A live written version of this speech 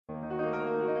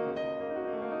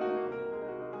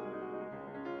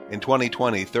In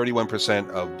 2020, 31%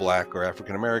 of Black or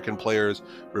African American players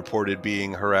reported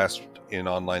being harassed in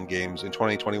online games. In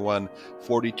 2021,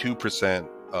 42%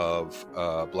 of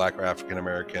Black or African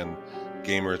American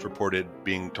gamers reported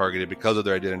being targeted because of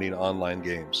their identity in online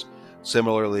games.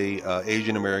 Similarly,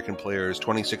 Asian American players,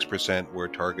 26% were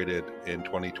targeted in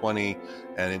 2020,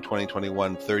 and in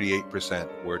 2021,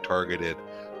 38% were targeted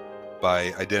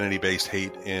by identity-based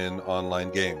hate in online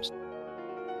games.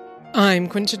 I'm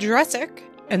Quinta and Jurecic,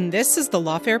 and this is the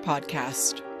Lawfare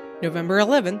Podcast, November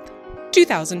 11th,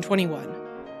 2021.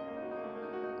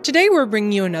 Today we're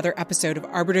bringing you another episode of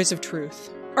Arbiters of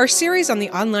Truth, our series on the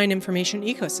online information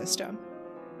ecosystem.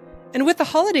 And with the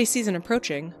holiday season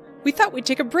approaching, we thought we'd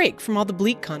take a break from all the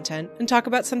bleak content and talk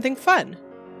about something fun.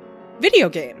 Video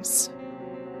games.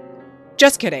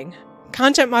 Just kidding.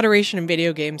 Content moderation in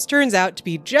video games turns out to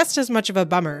be just as much of a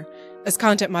bummer as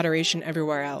content moderation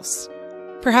everywhere else.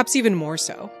 Perhaps even more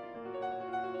so.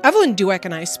 Evelyn Douek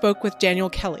and I spoke with Daniel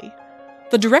Kelley,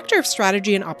 the Director of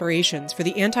Strategy and Operations for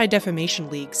the Anti-Defamation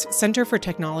League's Center for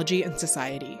Technology and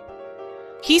Society.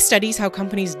 He studies how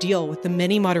companies deal with the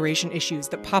many moderation issues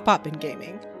that pop up in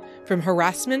gaming, from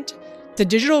harassment to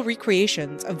digital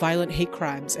recreations of violent hate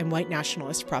crimes and white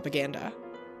nationalist propaganda.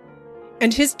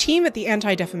 And his team at the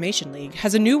Anti-Defamation League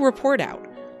has a new report out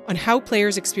on how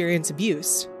players experience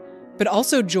abuse, but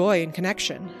also joy and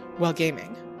connection while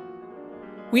gaming.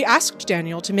 We asked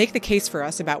Daniel to make the case for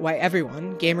us about why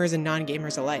everyone, gamers and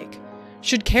non-gamers alike,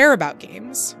 should care about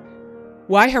games,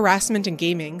 why harassment in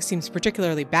gaming seems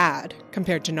particularly bad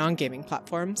compared to non-gaming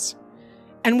platforms,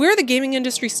 and where the gaming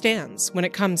industry stands when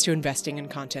it comes to investing in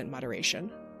content moderation.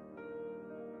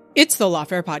 It's the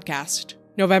Lawfare Podcast,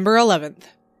 November 11th.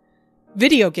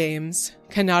 Video games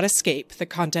cannot escape the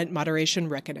content moderation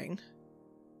reckoning.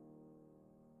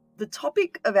 The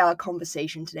topic of our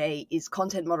conversation today is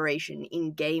content moderation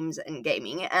in games and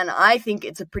gaming, and I think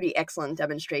it's a pretty excellent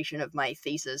demonstration of my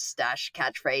thesis /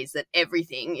 catchphrase that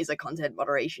everything is a content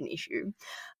moderation issue.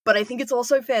 But I think it's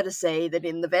also fair to say that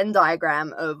in the Venn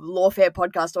diagram of Lawfare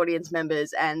podcast audience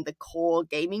members and the core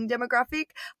gaming demographic,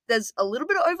 there's a little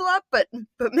bit of overlap, but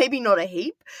maybe not a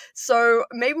heap. So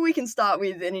maybe we can start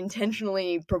with an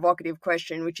intentionally provocative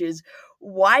question, which is,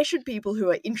 why should people who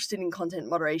are interested in content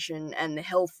moderation and the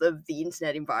health of the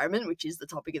internet environment, which is the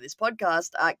topic of this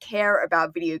podcast, care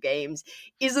about video games?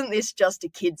 Isn't this just a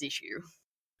kids issue?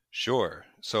 Sure.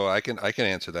 So I can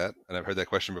answer that, and I've heard that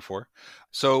question before.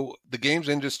 So the games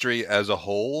industry as a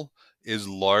whole is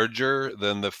larger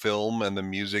than the film and the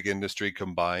music industry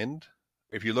combined.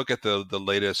 If you look at the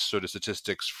latest sort of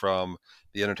statistics from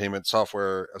the Entertainment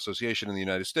Software Association in the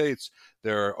United States,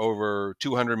 there are over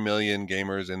 200 million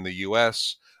gamers in the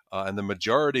US, and the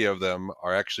majority of them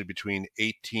are actually between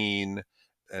 18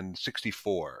 and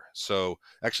 64. So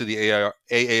actually the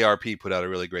AARP put out a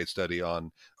really great study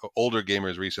on older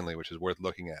gamers recently, which is worth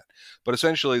looking at. But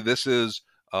essentially this is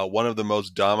one of the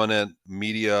most dominant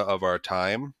media of our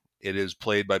time. It is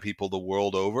played by people the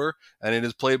world over, and it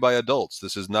is played by adults.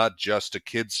 This is not just a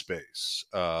kid's space.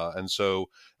 And so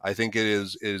I think it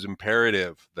is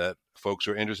imperative that folks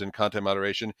who are interested in content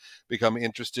moderation become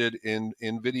interested in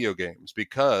video games,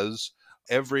 because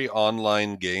every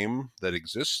online game that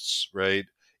exists, right,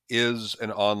 is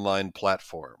an online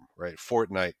platform, right?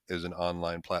 Fortnite is an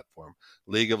online platform.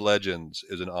 League of Legends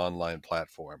is an online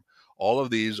platform. All of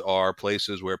these are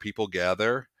places where people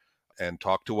gather and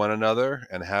talk to one another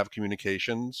and have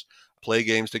communications, play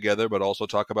games together, but also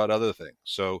talk about other things.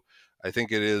 So I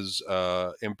think it is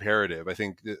imperative. I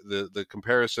think the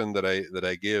comparison that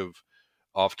I give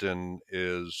often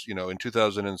is, in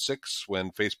 2006,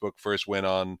 when Facebook first went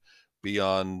on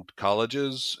beyond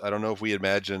colleges, I don't know if we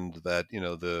imagined that,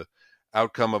 the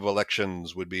outcome of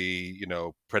elections would be,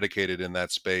 predicated in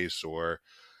that space, or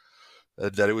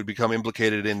that it would become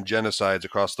implicated in genocides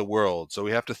across the world. So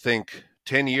we have to think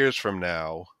 10 years from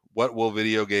now, what will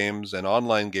video games and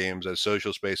online games as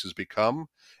social spaces become?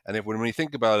 And when we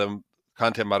think about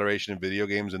content moderation in video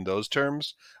games in those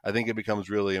terms, I think it becomes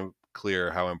really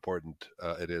clear how important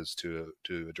it is to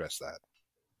address that.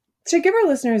 To give our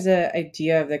listeners an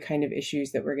idea of the kind of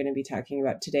issues that we're going to be talking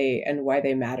about today and why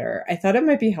they matter, I thought it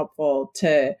might be helpful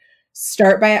to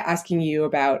start by asking you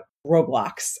about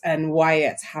Roblox and why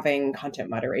it's having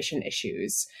content moderation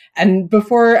issues. And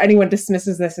before anyone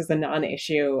dismisses this as a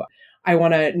non-issue, I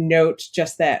want to note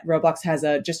just that Roblox has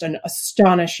just an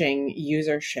astonishing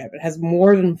usership. It has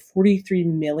more than 43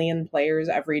 million players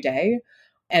every day,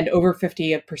 and over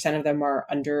 50% of them are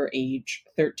under age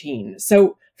 13.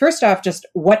 So first off, just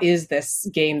what is this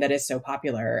game that is so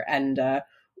popular, and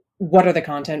what are the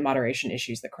content moderation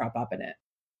issues that crop up in it?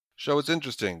 So it's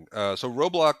interesting. So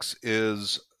Roblox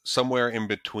is somewhere in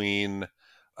between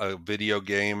a video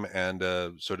game and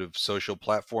a sort of social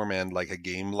platform and like a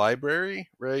game library,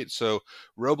 right? So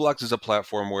Roblox is a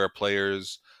platform where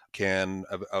players can,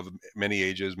 of many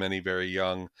ages, many very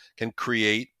young, can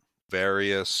create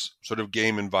various sort of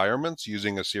game environments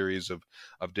using a series of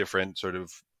different sort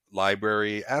of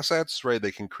library assets, right?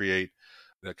 They can create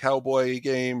a cowboy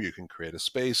game, you can create a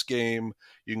space game,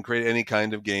 you can create any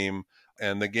kind of game.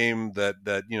 And the game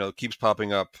that keeps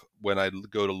popping up when I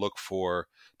go to look for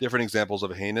different examples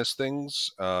of heinous things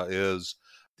is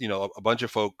a bunch of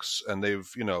folks, and they've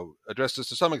addressed this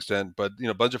to some extent, but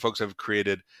a bunch of folks have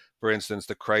created, for instance,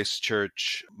 the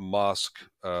Christchurch mosque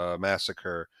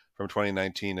massacre from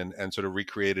 2019 and sort of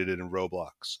recreated it in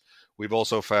Roblox. We've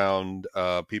also found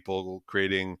people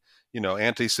creating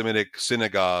anti-Semitic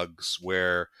synagogues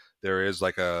where there is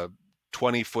like a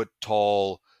 20-foot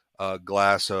tall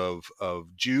glass of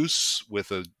juice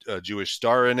with a Jewish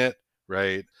star in it,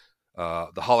 right?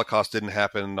 The Holocaust didn't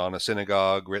happen on a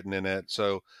synagogue written in it.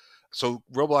 So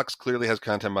Roblox clearly has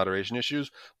content moderation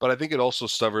issues, but I think it also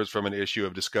suffers from an issue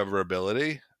of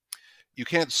discoverability. You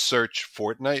can't search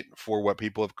Fortnite for what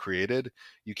people have created.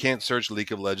 You can't search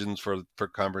League of Legends for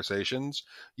conversations.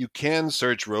 You can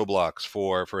search Roblox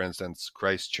for instance,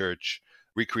 Christchurch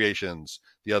recreations.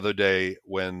 The other day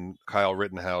when Kyle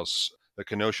Rittenhouse, the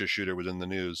Kenosha shooter, was in the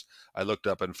news, I looked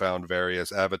up and found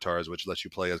various avatars which lets you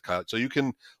play as Kyle. So you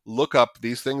can look up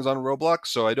these things on Roblox.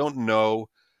 So I don't know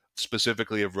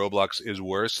specifically if Roblox is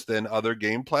worse than other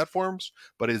game platforms,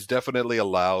 but it definitely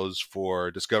allows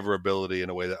for discoverability in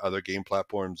a way that other game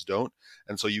platforms don't.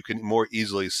 And so you can more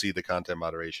easily see the content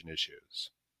moderation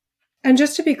issues. And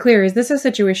just to be clear, is this a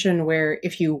situation where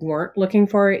if you weren't looking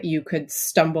for it, you could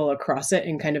stumble across it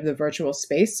in kind of the virtual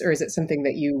space, or is it something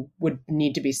that you would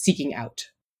need to be seeking out?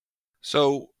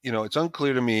 So, it's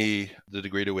unclear to me the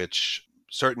degree to which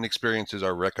certain experiences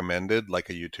are recommended, like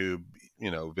a YouTube,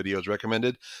 video is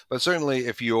recommended. But certainly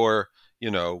if you're,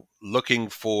 looking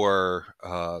for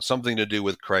something to do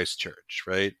with Christchurch,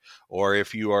 right? Or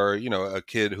if you are, a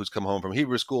kid who's come home from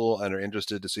Hebrew school and are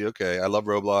interested to see, okay, I love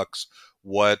Roblox.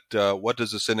 What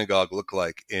does a synagogue look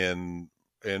like in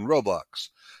Roblox?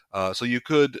 So you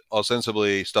could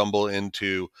ostensibly stumble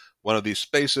into one of these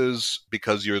spaces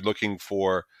because you're looking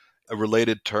for a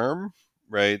related term,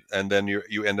 right? And then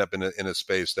you end up in a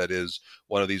space that is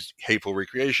one of these hateful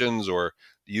recreations or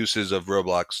uses of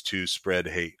Roblox to spread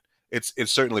hate. It's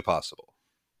certainly possible.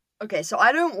 Okay, so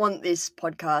I don't want this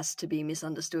podcast to be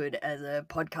misunderstood as a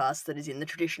podcast that is in the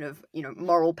tradition of,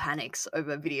 moral panics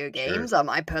over video games. Sure.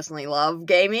 I personally love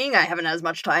gaming. I haven't had as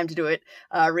much time to do it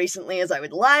recently as I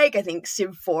would like. I think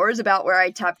Civ 4 is about where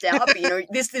I tapped out. But,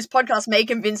 this podcast may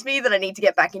convince me that I need to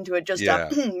get back into it just,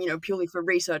 purely for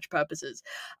research purposes.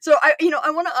 So, I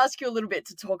want to ask you a little bit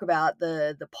to talk about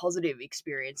the positive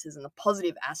experiences and the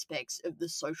positive aspects of the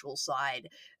social side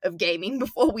of gaming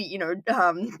before we,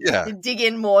 dig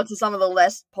in more to some of the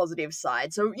less positive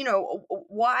side. So,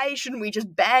 why shouldn't we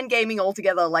just ban gaming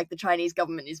altogether like the Chinese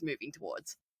government is moving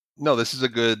towards? No, this is a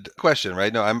good question,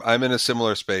 right? No, I'm in a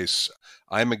similar space.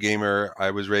 I'm a gamer.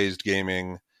 I was raised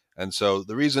gaming. And so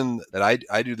the reason that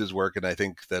I do this work, and I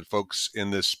think that folks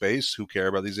in this space who care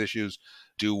about these issues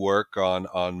do work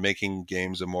on making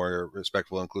games a more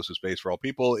respectful and inclusive space for all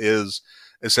people, is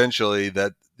essentially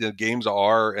that games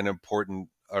are an important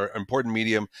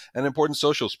medium and important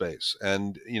social space.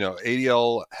 And,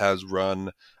 ADL has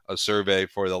run a survey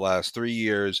for the last 3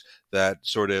 years that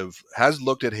sort of has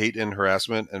looked at hate and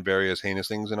harassment and various heinous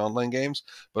things in online games,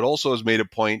 but also has made a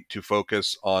point to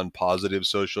focus on positive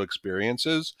social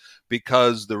experiences,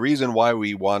 because the reason why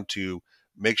we want to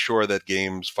make sure that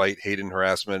games fight hate and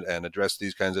harassment and address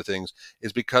these kinds of things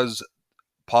is because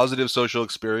positive social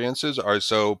experiences are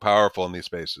so powerful in these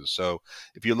spaces. So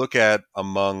if you look at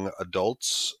among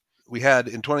adults, we had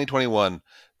in 2021,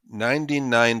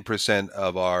 99%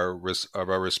 of our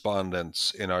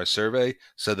respondents in our survey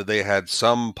said that they had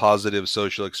some positive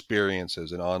social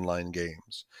experiences in online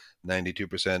games.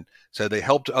 92% said they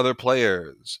helped other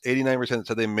players. 89%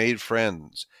 said they made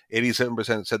friends.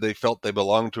 87% said they felt they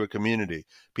belonged to a community.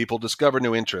 People discover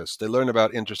new interests. They learn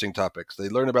about interesting topics. They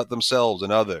learn about themselves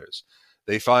and others.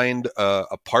 They find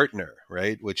a partner,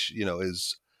 right? Which,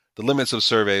 is the limits of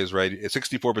surveys, right? At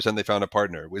 64%, they found a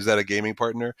partner. Is that a gaming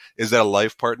partner? Is that a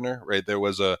life partner, right? There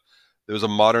was a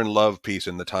modern love piece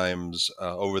in the Times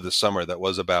over the summer that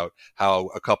was about how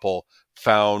a couple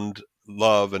found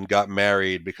love and got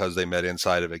married because they met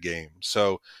inside of a game.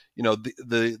 So,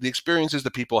 the experiences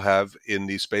that people have in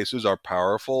these spaces are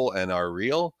powerful and are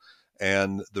real.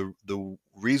 And the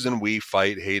reason we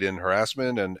fight hate and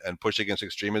harassment and push against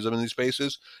extremism in these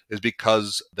spaces is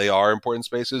because they are important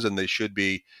spaces and they should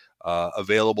be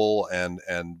available and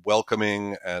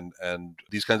welcoming, and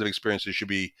these kinds of experiences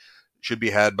should be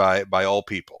had by all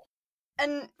people.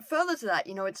 And further to that,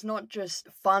 it's not just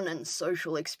fun and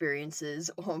social experiences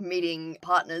or meeting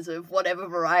partners of whatever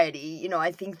variety.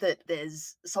 I think that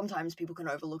there's sometimes people can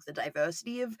overlook the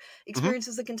diversity of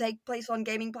experiences that can take place on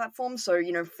gaming platforms. So,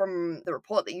 from the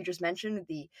report that you just mentioned,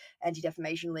 the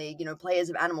Anti-Defamation League,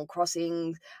 players of Animal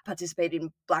Crossing participate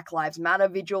in Black Lives Matter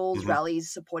vigils,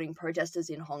 rallies supporting protesters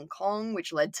in Hong Kong,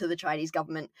 which led to the Chinese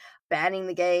government banning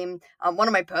the game. One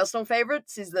of my personal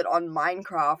favorites is that on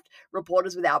Minecraft,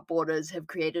 Reporters Without Borders have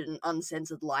created an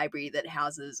uncensored library that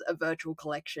houses a virtual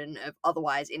collection of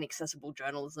otherwise inaccessible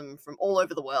journalism from all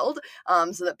over the world,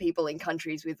 so that people in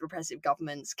countries with repressive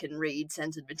governments can read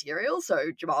censored material.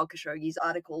 So Jamal Khashoggi's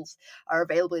articles are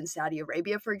available in Saudi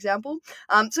Arabia, for example.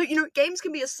 So, games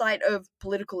can be a site of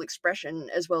political expression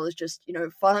as well as just,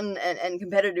 fun and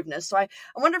competitiveness. So I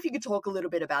wonder if you could talk a little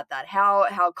bit about that.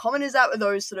 How common is that with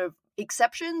those sort of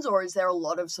exceptions, or is there a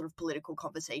lot of sort of political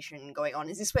conversation going on?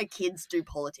 Is this where kids do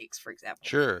politics, for example?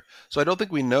 Sure. So I don't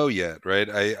think we know yet, right?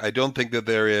 I don't think that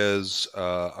there is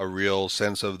a real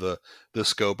sense of the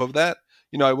scope of that.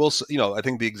 I will, I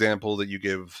think the example that you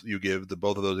give,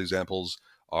 both of those examples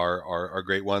are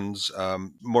great ones.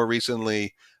 More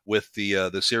recently, with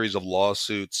the series of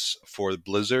lawsuits for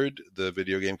Blizzard, the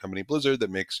video game company Blizzard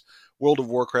that makes World of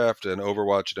Warcraft and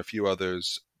Overwatch and a few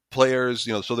others, players,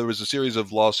 so there was a series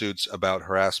of lawsuits about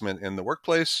harassment in the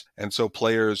workplace. And so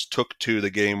players took to the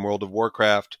game World of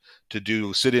Warcraft to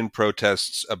do sit-in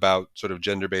protests about sort of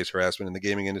gender-based harassment in the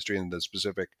gaming industry and the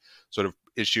specific sort of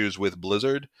issues with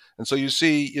Blizzard. And so you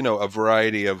see, a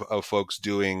variety of folks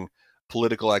doing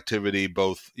political activity,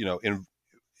 both,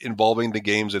 involving the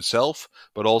games itself,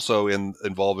 but also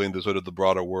involving the sort of the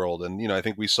broader world. And, I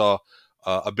think we saw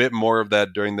a bit more of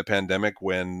that during the pandemic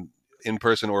when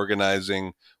in-person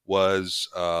organizing was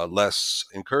less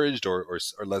encouraged or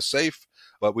less safe,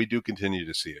 but we do continue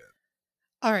to see it.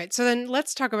 All right, so then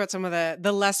let's talk about some of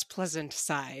the less pleasant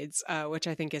sides, which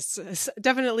I think is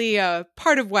definitely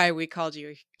part of why we called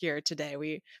you here today.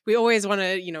 We always want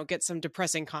to, get some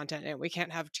depressing content, and we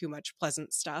can't have too much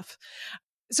pleasant stuff.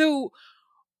 So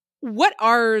what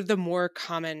are the more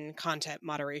common content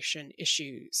moderation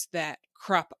issues that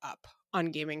crop up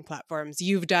on gaming platforms?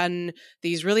 You've done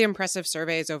these really impressive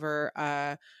surveys over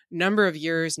a number of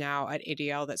years now at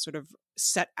ADL that sort of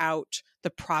set out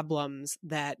the problems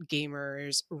that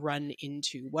gamers run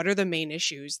into. What are the main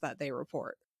issues that they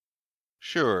report?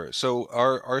 Sure. So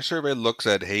our survey looks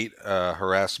at hate,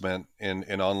 harassment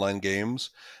in online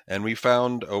games, and we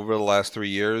found over the last 3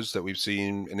 years that we've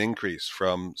seen an increase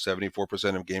from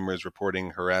 74% of gamers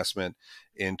reporting harassment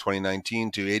in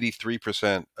 2019 to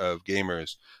 83% of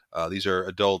gamers. These are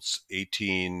adults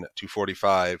 18 to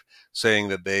 45 saying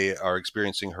that they are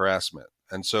experiencing harassment.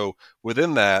 And so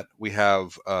within that, we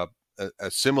have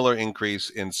a similar increase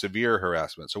in severe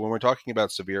harassment. So when we're talking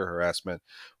about severe harassment,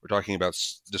 we're talking about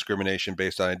discrimination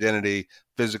based on identity,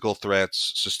 physical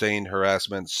threats, sustained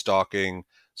harassment, stalking,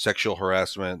 sexual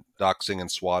harassment, doxing,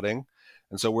 and swatting.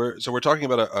 And so we're talking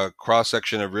about a cross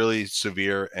section of really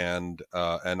severe and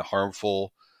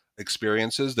harmful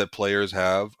experiences that players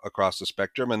have across the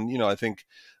spectrum. And I think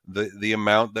the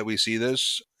amount that we see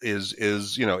this is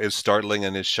startling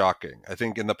and is shocking. I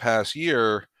think in the past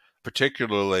year,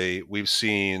 particularly, we've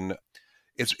seen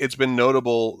it's been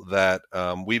notable that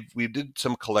we did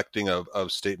some collecting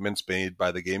of statements made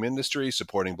by the game industry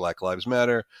supporting Black Lives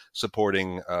Matter,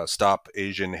 supporting Stop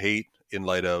Asian Hate in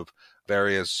light of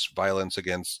various violence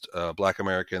against Black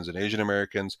Americans and Asian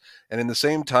Americans. And in the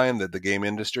same time that the game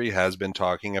industry has been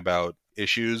talking about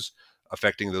issues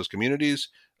affecting those communities,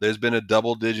 there's been a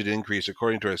double-digit increase,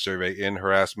 according to our survey, in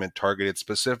harassment targeted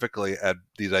specifically at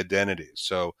these identities.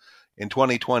 So in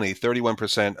 2020,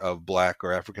 31% of Black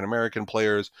or African American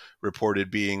players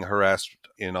reported being harassed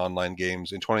in online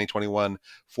games. In 2021,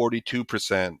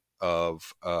 42%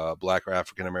 of Black or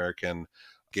African American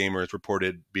gamers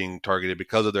reported being targeted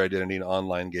because of their identity in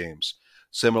online games.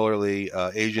 Similarly,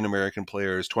 Asian American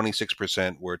players,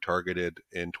 26% were targeted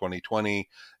in 2020,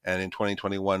 and in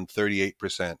 2021,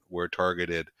 38% were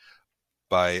targeted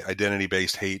by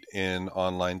identity-based hate in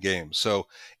online games. So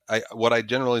what I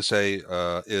generally say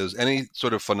is any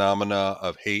sort of phenomena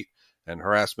of hate and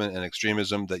harassment and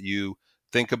extremism that you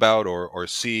think about or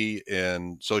see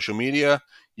in social media,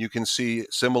 you can see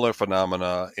similar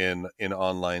phenomena in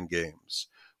online games.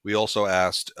 We also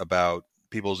asked about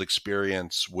people's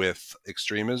experience with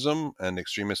extremism and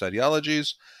extremist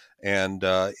ideologies. And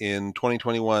in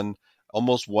 2021,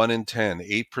 almost 1 in 10,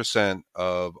 8%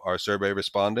 of our survey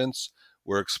respondents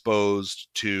were exposed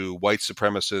to white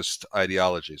supremacist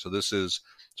ideology. So this is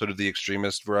sort of the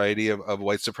extremist variety of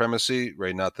white supremacy,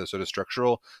 right? Not the sort of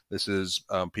structural. This is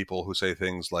people who say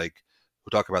things like, who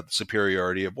talk about the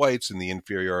superiority of whites and the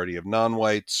inferiority of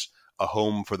non-whites, a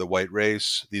home for the white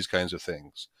race, these kinds of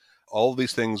things. All of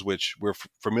these things which we're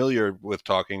familiar with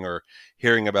talking or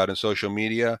hearing about in social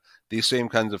media, these same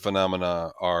kinds of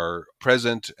phenomena are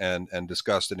present and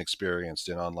discussed and experienced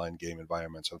in online game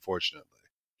environments, unfortunately.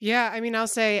 Yeah, I mean, I'll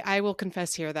say, I will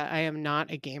confess here that I am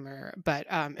not a gamer, but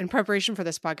in preparation for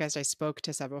this podcast, I spoke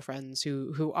to several friends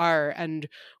who are, and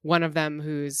one of them,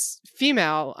 who's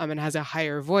female and has a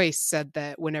higher voice, said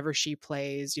that whenever she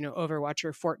plays, Overwatch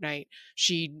or Fortnite,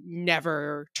 she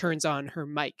never turns on her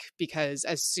mic, because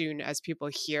as soon as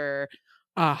people hear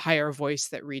a higher voice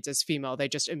that reads as female, they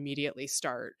just immediately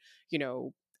start,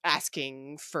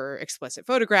 asking for explicit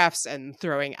photographs and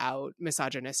throwing out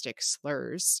misogynistic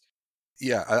slurs.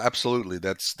 Yeah, absolutely.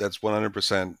 That's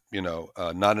 100%,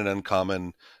 not an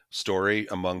uncommon story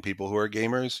among people who are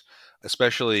gamers,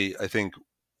 especially I think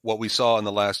what we saw in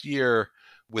the last year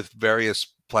with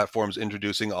various platforms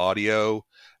introducing audio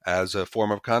as a form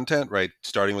of content, right?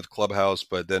 Starting with Clubhouse,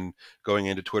 but then going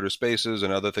into Twitter Spaces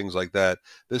and other things like that.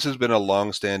 This has been a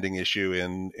long-standing issue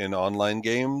in online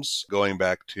games, going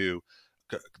back to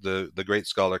the great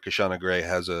scholar Kashana Gray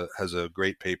has a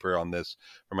great paper on this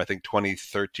from I think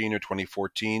 2013 or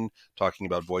 2014, talking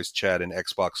about voice chat in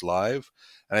Xbox Live.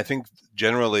 And I think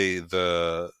generally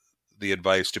the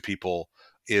advice to people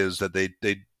is that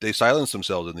they silence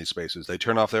themselves in these spaces. They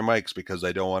turn off their mics because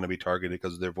they don't want to be targeted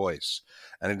because of their voice.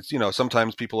 And it's,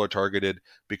 sometimes people are targeted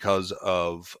because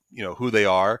of, who they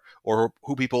are or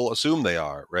who people assume they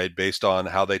are, right? Based on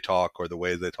how they talk or the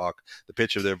way they talk, the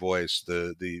pitch of their voice,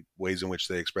 the ways in which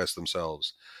they express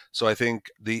themselves. So I think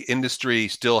the industry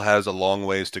still has a long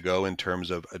ways to go in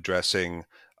terms of addressing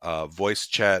voice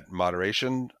chat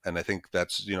moderation. And I think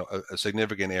that's, a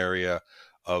significant area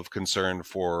of concern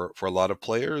for a lot of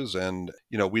players. And,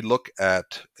 we look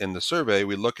at, in the survey,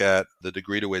 we look at the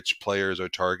degree to which players are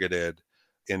targeted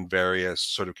in various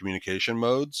sort of communication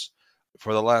modes.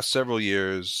 For the last several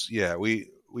years,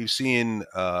 we've seen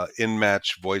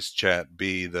in-match voice chat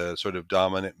be the sort of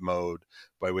dominant mode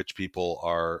by which people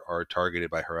are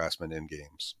targeted by harassment in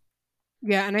games.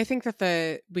 Yeah, and I think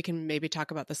that we can maybe talk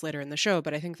about this later in the show,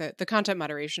 but I think that the content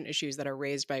moderation issues that are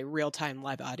raised by real-time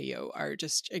live audio are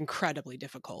just incredibly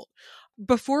difficult.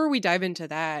 Before we dive into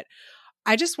that,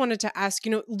 I just wanted to ask,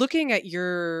 looking at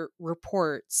your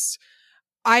reports,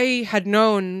 I had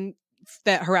known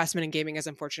that harassment in gaming is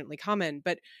unfortunately common,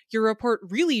 but your report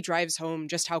really drives home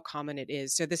just how common it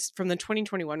is. So this, from the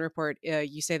 2021 report,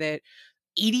 you say that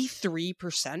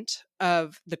 83%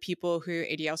 of the people who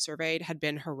ADL surveyed had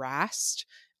been harassed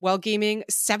while gaming.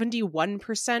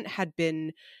 71% had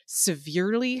been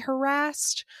severely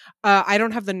harassed. I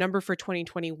don't have the number for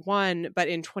 2021, but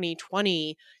in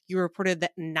 2020, you reported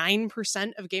that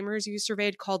 9% of gamers you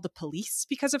surveyed called the police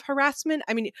because of harassment.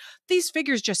 I mean, these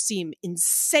figures just seem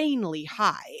insanely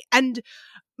high. And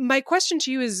my question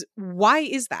to you is, why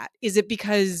is that? Is it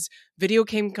because video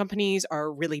game companies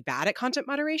are really bad at content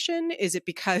moderation? Is it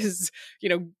because,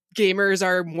 gamers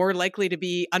are more likely to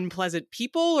be unpleasant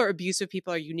people, or abusive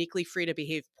people are uniquely free to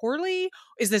behave poorly?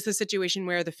 Is this a situation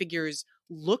where the figures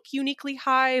look uniquely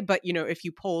high, but, if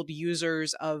you polled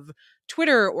users of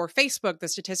Twitter or Facebook, the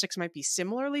statistics might be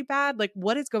similarly bad? Like,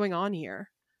 what is going on here?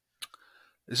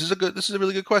 This is a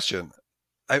really good question.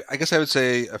 I guess I would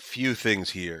say a few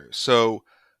things here. So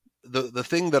the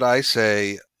thing that I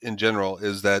say in general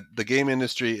is that the game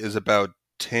industry is about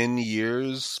 10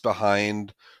 years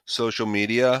behind social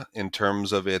media in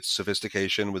terms of its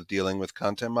sophistication with dealing with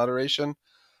content moderation.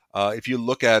 If you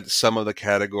look at some of the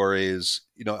categories,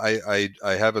 I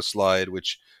have a slide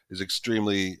which is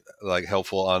extremely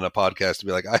helpful on a podcast to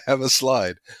be like, I have a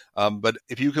slide. But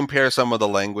if you compare some of the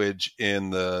language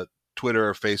in the Twitter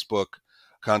or Facebook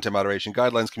content moderation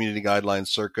guidelines, community guidelines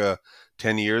circa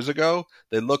 10 years ago,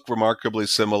 they look remarkably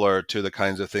similar to the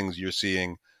kinds of things you're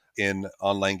seeing in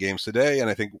online games today. And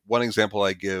I think one example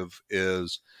I give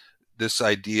is this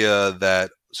idea that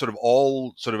sort of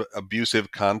all sort of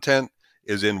abusive content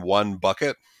is in one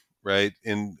bucket, right?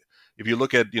 If you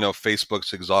look at,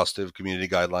 Facebook's exhaustive community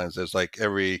guidelines, there's like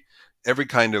every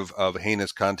kind of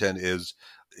heinous content is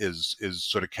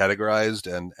sort of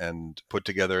categorized and put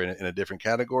together in a different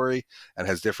category and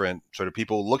has different sort of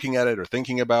people looking at it or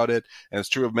thinking about it. And it's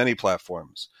true of many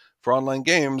platforms. For online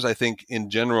games, I think in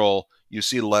general, you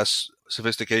see less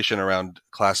sophistication around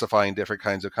classifying different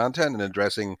kinds of content and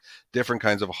addressing different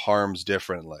kinds of harms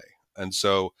differently. And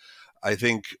so I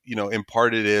think, in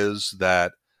part it is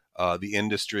that the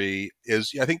industry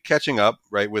is, I think, catching up,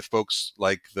 right, with folks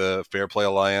like the Fair Play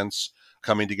Alliance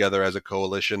coming together as a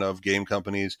coalition of game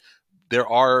companies. There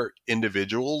are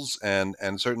individuals and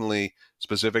certainly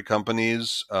specific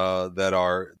companies that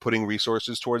are putting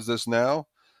resources towards this now.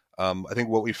 I think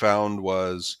what we found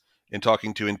was, in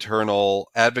talking to internal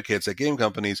advocates at game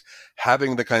companies,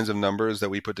 having the kinds of numbers that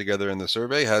we put together in the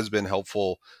survey has been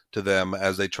helpful to them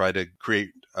as they try to create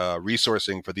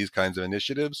resourcing for these kinds of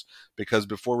initiatives. Because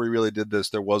before we really did this,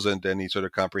 there wasn't any sort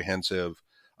of comprehensive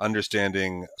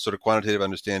understanding, sort of quantitative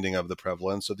understanding of the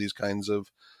prevalence of these kinds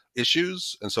of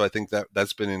issues. And so I think that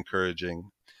that's been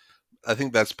encouraging. I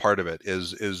think that's part of it,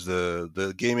 is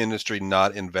the game industry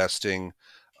not investing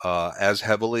as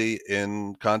heavily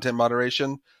in content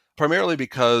moderation, primarily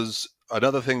because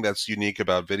another thing that's unique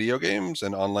about video games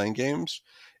and online games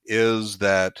is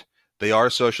that they are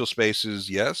social spaces,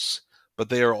 yes, but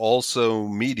they are also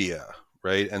media,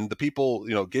 right? And the people,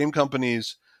 game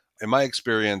companies, in my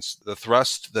experience, the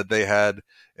thrust that they had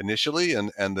initially and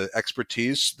the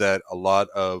expertise that a lot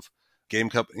of game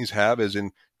companies have is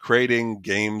in creating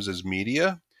games as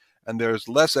media. And there's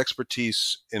less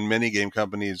expertise in many game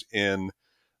companies in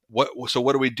what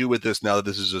do we do with this now that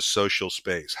this is a social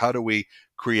space? How do we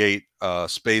create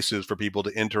spaces for people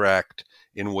to interact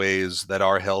in ways that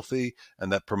are healthy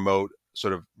and that promote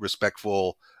sort of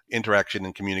respectful interaction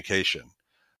and communication?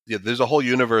 Yeah, there's a whole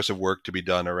universe of work to be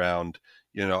done around,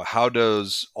 how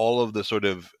does all of the sort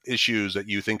of issues that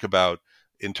you think about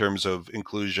in terms of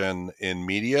inclusion in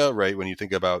media, right? When you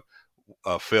think about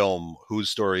a film, whose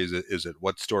story is it?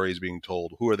 What story is being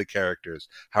told? Who are the characters?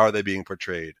 How are they being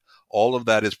portrayed? All of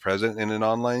that is present in an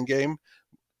online game,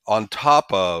 on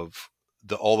top of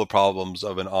all the problems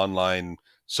of an online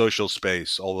social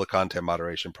space, all the content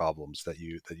moderation problems that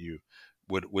you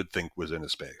would think was in a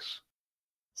space.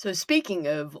 So speaking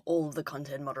of all of the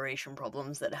content moderation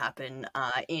problems that happen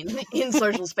in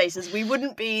social spaces, we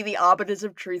wouldn't be the Arbiters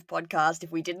of Truth podcast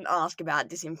if we didn't ask about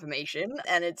disinformation.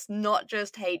 And it's not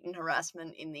just hate and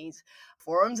harassment in these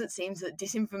forums. It seems that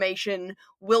disinformation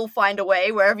will find a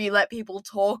way. Wherever you let people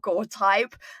talk or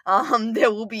type,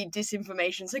 there will be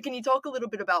disinformation. So can you talk a little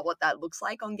bit about what that looks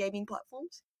like on gaming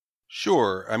platforms?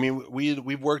 Sure. I mean,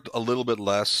 we've worked a little bit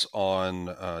less on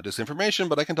disinformation,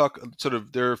 but I can talk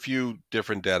there are a few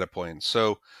different data points.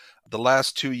 So the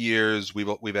last 2 years,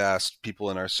 we've asked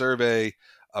people in our survey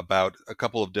about a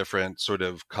couple of different sort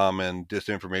of common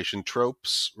disinformation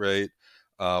tropes, right?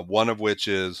 One of which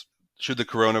is, should the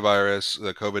coronavirus,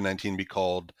 the COVID-19, be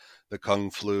called the Kung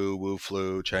flu, Wu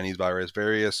flu, Chinese virus,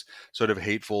 various sort of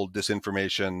hateful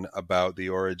disinformation about the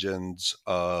origins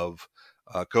of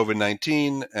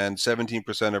COVID-19, and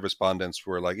 17% of respondents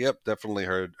were like, yep, definitely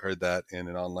heard that in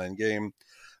an online game.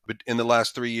 But in the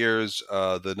last 3 years,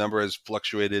 the number has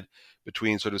fluctuated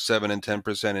between sort of 7 and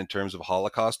 10% in terms of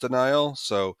Holocaust denial.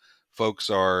 So folks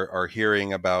are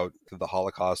hearing about the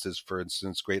Holocaust is, for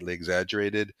instance, greatly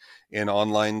exaggerated in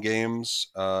online games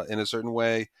in a certain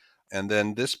way. And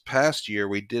then this past year,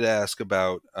 we did ask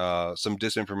about some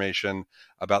disinformation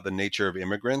about the nature of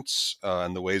immigrants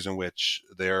and the ways in which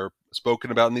they're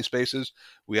spoken about in these spaces.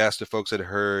 We asked if folks had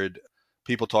heard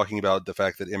people talking about the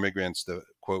fact that immigrants, the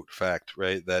quote fact,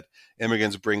 right, that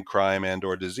immigrants bring crime and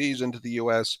or disease into the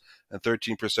U.S. And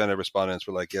 13% of respondents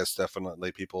were like, yes,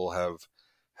 definitely, people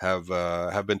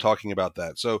have been talking about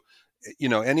that. So,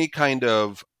 any kind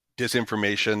of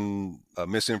disinformation,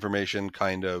 misinformation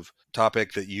kind of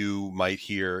topic that you might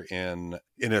hear in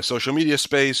a social media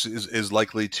space is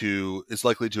likely to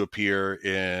appear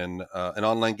in an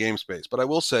online game space. But I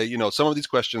will say, some of these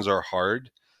questions are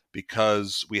hard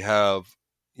because we have,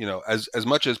 as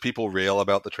much as people rail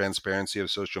about the transparency of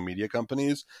social media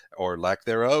companies or lack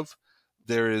thereof,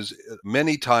 there is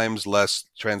many times less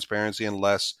transparency and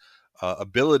less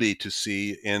ability to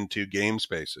see into game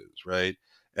spaces, right?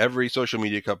 Every social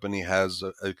media company has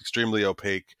an extremely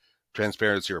opaque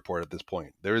transparency report at this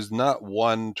point. There is not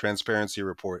one transparency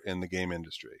report in the game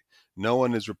industry. No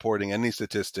one is reporting any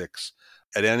statistics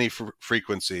at any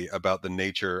frequency about the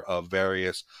nature of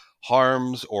various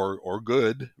harms or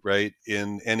good, right,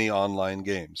 in any online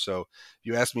game. So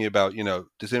you asked me about,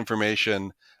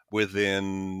 disinformation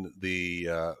within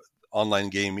the online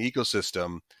game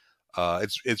ecosystem.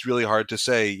 It's really hard to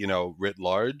say, writ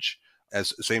large.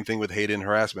 As same thing with hate and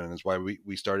harassment, and that's why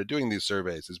we started doing these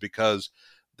surveys, is because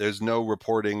there's no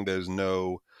reporting, there's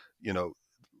no,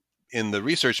 in the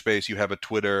research space, you have a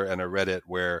Twitter and a Reddit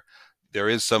where there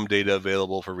is some data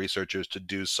available for researchers to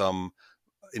do some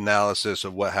analysis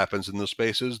of what happens in those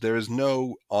spaces. There is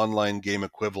no online game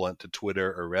equivalent to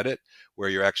Twitter or Reddit where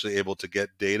you're actually able to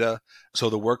get data. So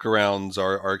the workarounds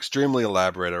are extremely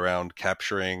elaborate around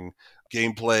capturing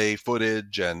gameplay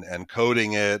footage and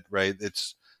coding it, right?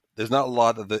 There's not a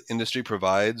lot that the industry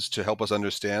provides to help us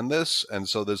understand this. And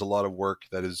so there's a lot of work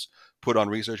that is put on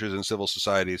researchers and civil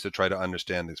societies to try to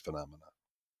understand these phenomena.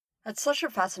 That's such a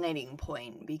fascinating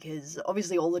point because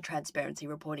obviously all the transparency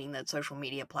reporting that social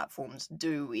media platforms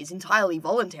do is entirely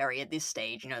voluntary at this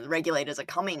stage. You know, the regulators are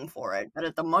coming for it, but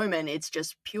at the moment it's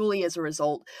just purely as a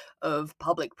result of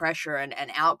public pressure and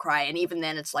outcry. And even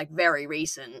then it's like very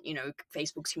recent. You know,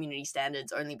 Facebook's community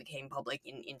standards only became public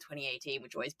in 2018,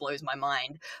 which always blows my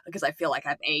mind because I feel like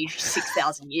I've aged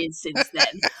 6,000 years since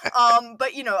then.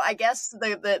 But, you know, I guess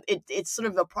it's sort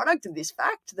of a product of this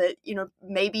fact that, you know,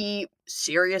 maybe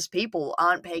serious people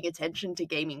aren't paying attention to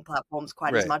gaming platforms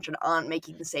quite as much and aren't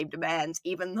making the same demands,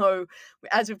 even though,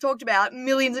 as we've talked about,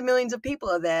 millions and millions of people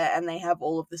are there and they have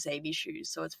all of the same issues.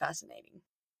 So it's fascinating.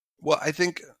 Well, I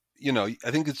think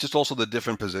it's just also the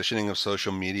different positioning of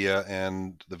social media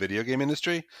and the video game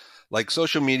industry. Like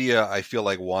social media, I feel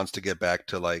like wants to get back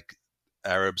to like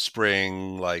Arab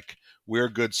Spring, like we're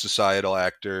good societal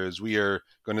actors, we are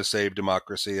going to save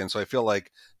democracy. And so I feel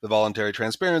like the voluntary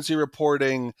transparency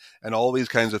reporting and all these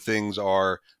kinds of things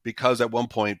are because at one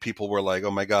point people were like,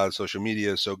 oh my God, social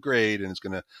media is so great and it's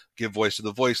going to give voice to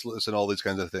the voiceless and all these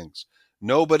kinds of things.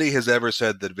 Nobody has ever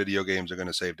said that video games are going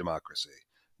to save democracy.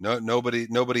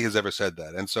 Nobody has ever said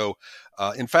that. And so,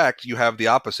 in fact, you have the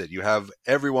opposite. You have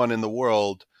everyone in the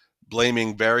world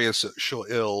blaming various social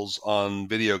ills on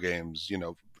video games, you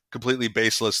know, completely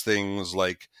baseless things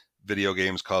like video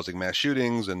games causing mass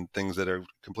shootings and things that are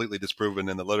completely disproven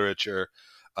in the literature.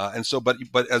 And so, but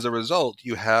as a result,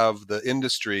 you have the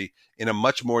industry in a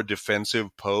much more defensive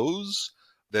pose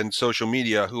than social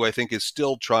media, who I think is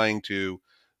still trying to,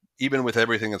 even with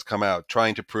everything that's come out,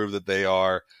 trying to prove that they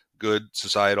are good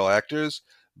societal actors.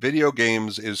 Video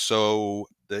games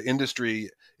the industry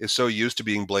is so used to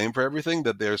being blamed for everything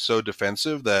that they're so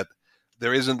defensive that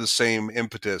there isn't the same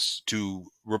impetus to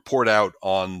report out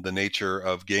on the nature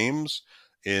of games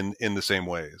in the same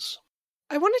ways.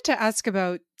 I wanted to ask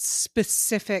about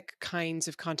specific kinds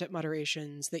of content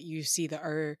moderations that you see that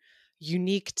are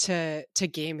unique to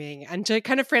gaming. And to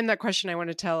kind of frame that question, I want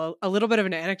to tell a little bit of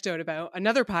an anecdote about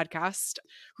another podcast,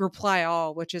 Reply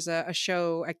All, which is a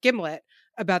show at Gimlet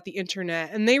about the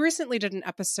internet. And they recently did an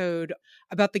episode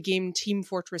about the game Team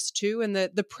Fortress 2. And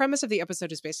the premise of the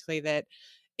episode is basically that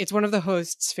it's one of the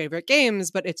hosts' favorite games,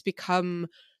 but it's become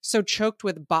so choked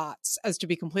with bots as to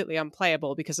be completely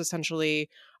unplayable because essentially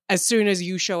as soon as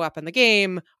you show up in the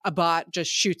game, a bot just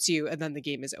shoots you and then the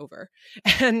game is over.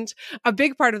 And a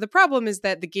big part of the problem is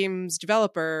that the game's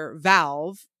developer,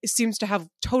 Valve, seems to have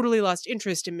totally lost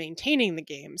interest in maintaining the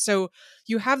game. So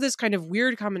you have this kind of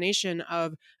weird combination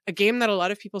of a game that a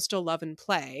lot of people still love and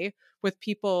play, with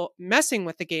people messing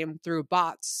with the game through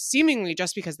bots, seemingly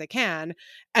just because they can.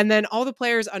 And then all the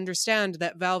players understand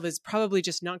that Valve is probably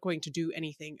just not going to do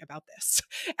anything about this.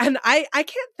 And I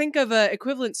can't think of an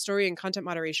equivalent story in content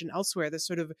moderation elsewhere, this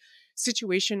sort of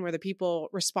situation where the people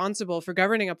responsible for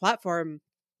governing a platform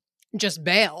just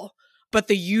bail, but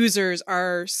the users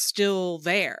are still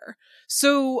there.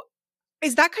 So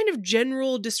is that kind of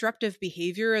general disruptive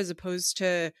behavior as opposed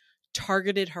to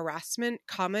targeted harassment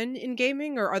common in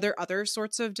gaming, or are there other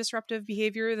sorts of disruptive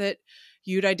behavior that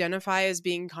you'd identify as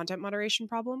being content moderation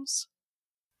problems?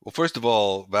 Well, first of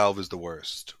all, Valve is the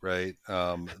worst, right?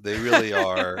 They really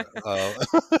are.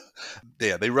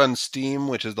 They run Steam,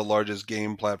 which is the largest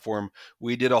game platform.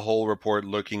 We did a whole report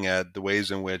looking at the ways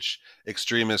in which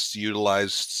extremists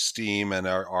utilize Steam and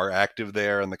are active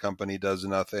there, and the company does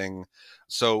nothing.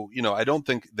 So, I don't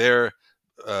think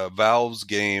Valve's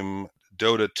game,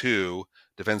 Dota 2,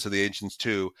 Defense of the Ancients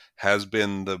 2, has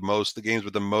been the games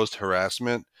with the most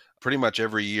harassment pretty much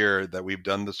every year that we've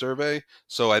done the survey.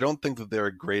 So I don't think that they're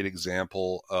a great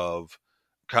example of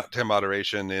content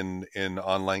moderation in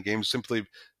online games. Simply,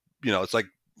 it's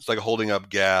like holding up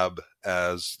Gab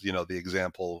as, the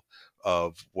example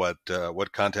of what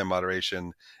content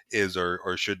moderation is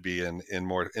or should be in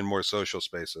more social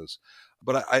spaces.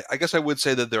 But I guess I would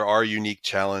say that there are unique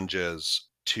challenges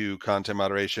to content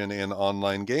moderation in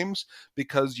online games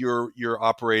because you're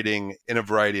operating in a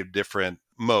variety of different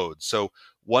modes. So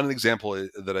one example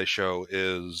that I show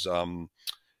is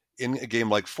in a game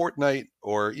like Fortnite,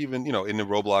 or even in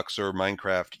Roblox or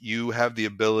Minecraft, you have the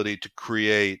ability to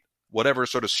create whatever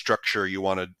sort of structure you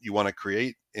want to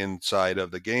create inside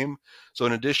of the game. So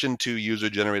in addition to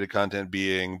user-generated content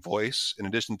being voice, in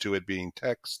addition to it being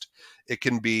text, it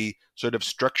can be sort of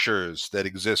structures that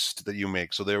exist that you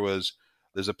make. So there's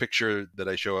a picture that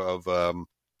I show of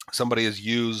somebody has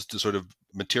used the sort of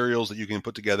materials that you can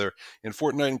put together in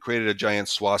Fortnite and created a giant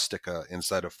swastika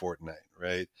inside of Fortnite,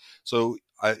 right? So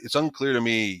it's unclear to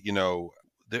me,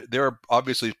 there are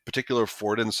obviously particular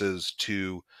affordances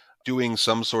to doing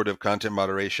some sort of content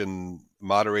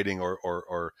moderating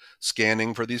or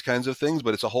scanning for these kinds of things,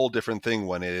 but it's a whole different thing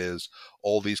when it is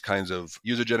all these kinds of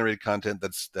user-generated content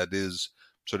that is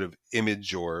sort of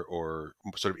image or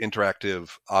sort of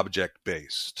interactive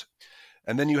object-based.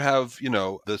 And then you have,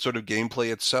 the sort of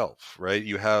gameplay itself, right?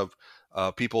 You have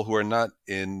people who are not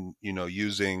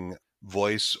using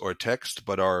voice or text,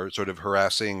 but are sort of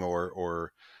harassing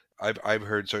or I've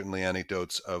heard certainly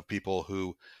anecdotes of people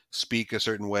who speak a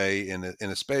certain way in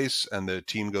a space and the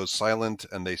team goes silent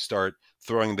and they start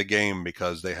throwing the game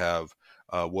because they have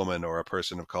a woman or a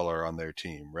person of color on their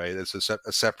team, right? It's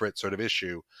a separate sort of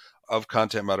issue of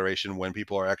content moderation when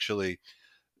people are actually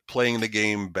playing the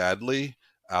game badly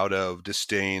out of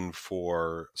disdain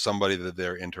for somebody that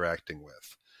they're interacting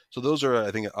with. So those are,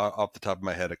 I think, off the top of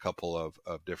my head, a couple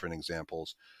of different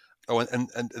examples. Oh, and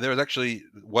there's actually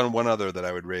one other that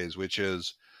I would raise, which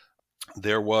is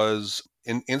there was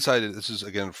inside, this is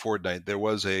again Fortnite, there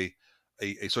was a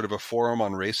sort of a forum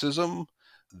on racism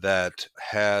that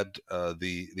had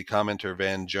the commenter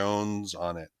Van Jones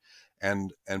on it.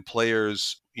 And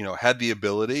players, had the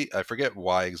ability, I forget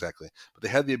why exactly, but they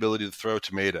had the ability to throw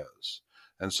tomatoes.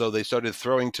 And so they started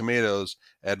throwing tomatoes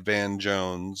at Van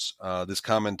Jones, this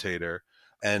commentator.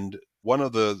 And one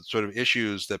of the sort of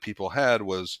issues that people had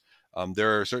was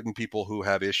there are certain people who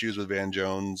have issues with Van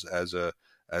Jones as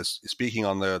speaking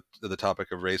on the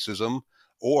topic of racism,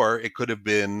 or it could have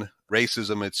been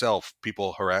racism itself,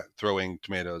 people throwing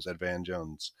tomatoes at Van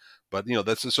Jones. But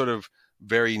that's a sort of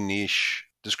very niche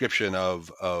description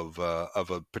of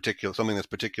a particular something that's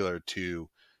particular to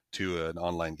an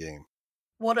online game.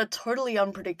 What a totally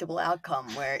unpredictable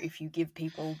outcome, where if you give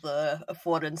people the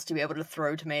affordance to be able to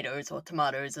throw tomatoes, or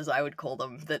tomatoes as I would call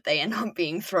them, that they end up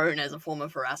being thrown as a form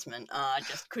of harassment.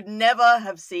 Just could never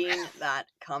have seen that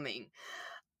coming.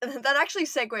 That actually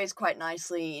segues quite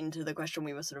nicely into the question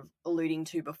we were sort of alluding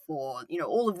to before.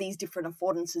 All of these different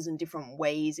affordances and different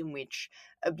ways in which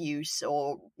abuse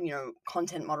or,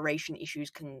 content moderation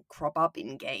issues can crop up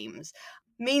in games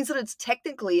means that it's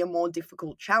technically a more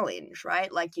difficult challenge,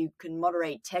 right? Like, you can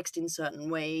moderate text in certain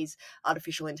ways.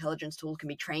 Artificial intelligence tools can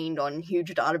be trained on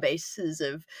huge databases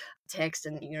of text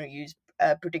and, use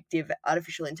predictive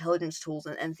artificial intelligence tools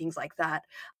and things like that,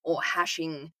 or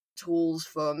hashing tools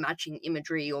for matching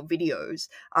imagery or videos.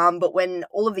 But when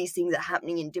all of these things are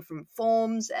happening in different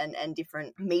forms and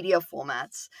different media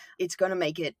formats, it's going to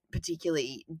make it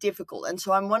particularly difficult. And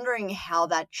so I'm wondering how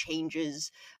that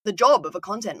changes the job of a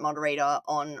content moderator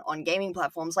on gaming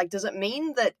platforms. Like, does it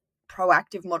mean that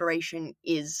proactive moderation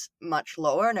is much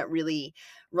lower and it really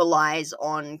relies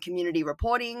on community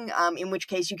reporting, in which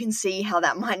case you can see how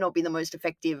that might not be the most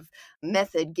effective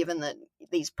method, given that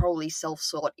these probably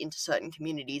self-sort into certain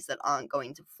communities that aren't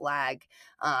going to flag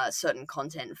certain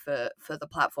content for the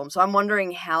platform. So I'm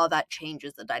wondering how that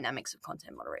changes the dynamics of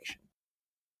content moderation.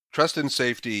 Trust and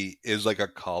safety is like a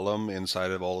column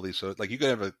inside of all of these. So, like, you can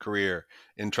have a career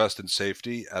in trust and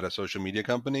safety at a social media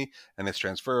company, and it's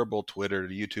transferable Twitter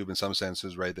to YouTube in some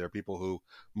senses, right? There are people who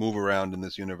move around in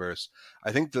this universe.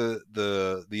 I think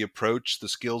the approach, the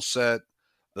skill set,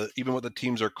 even what the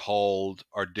teams are called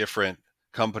are different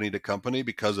company to company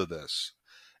because of this.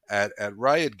 At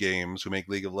Riot Games, who make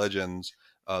League of Legends,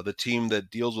 the team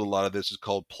that deals with a lot of this is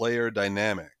called Player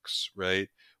Dynamics, right?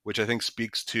 Which I think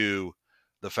speaks to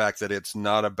the fact that it's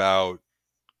not about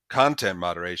content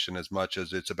moderation as much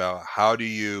as it's about how do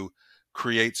you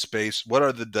create space? What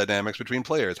are the dynamics between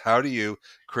players? How do you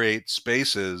create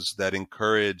spaces that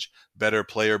encourage better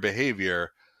player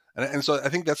behavior? And so I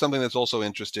think that's something that's also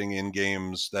interesting in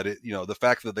games, that the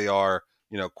fact that they are,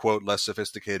 quote, less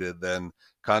sophisticated than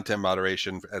content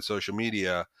moderation at social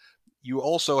media. You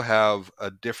also have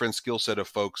a different skill set of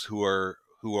folks who are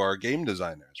game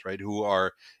designers, right? Who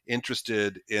are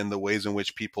interested in the ways in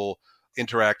which people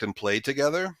interact and play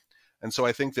together. And so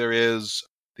I think there is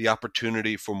the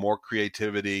opportunity for more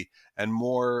creativity and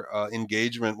more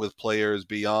engagement with players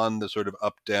beyond the sort of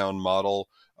up-down model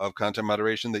of content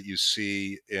moderation that you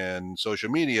see in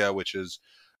social media, which is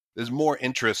there's more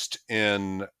interest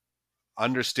in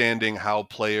understanding how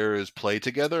players play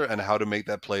together and how to make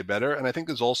that play better. And I think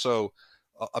there's also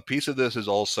a piece of this is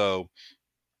also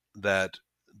that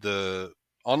the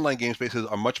online game spaces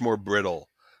are much more brittle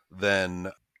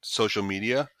than social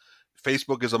media.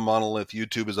 Facebook is a monolith.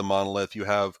 YouTube is a monolith. You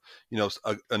have,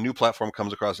 a new platform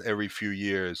comes across every few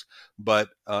years. But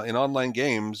in online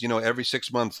games, every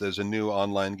 6 months there's a new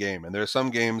online game. And there are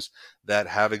some games that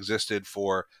have existed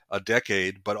for a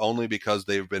decade, but only because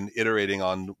they've been iterating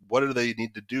on what do they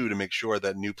need to do to make sure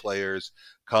that new players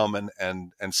come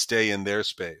and stay in their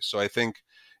space. So I think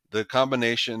the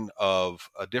combination of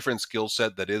a different skill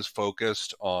set that is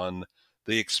focused on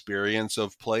the experience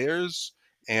of players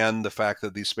and the fact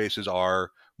that these spaces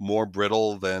are more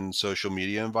brittle than social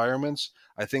media environments,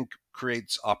 I think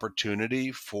creates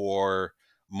opportunity for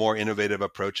more innovative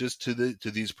approaches to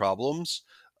these problems,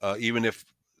 even if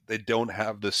they don't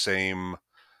have the same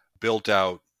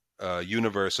built-out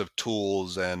universe of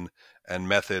tools and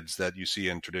methods that you see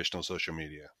in traditional social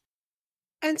media.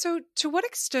 And so, to what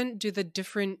extent do the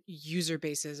different user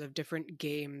bases of different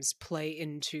games play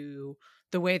into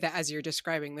the way that, as you're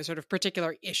describing, the sort of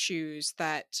particular issues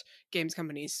that games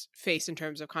companies face in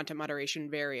terms of content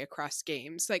moderation vary across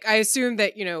games? Like, I assume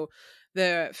that,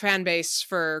 the fan base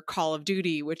for Call of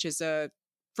Duty, which is a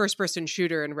first-person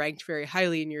shooter and ranked very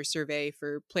highly in your survey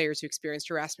for players who experienced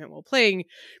harassment while playing,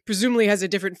 presumably has a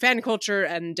different fan culture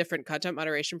and different content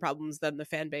moderation problems than the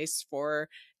fan base for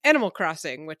Animal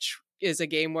Crossing, which is a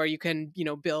game where you can,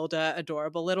 build a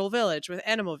adorable little village with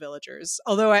animal villagers.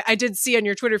 Although I did see on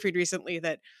your Twitter feed recently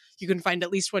that you can find at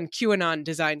least one QAnon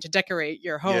design to decorate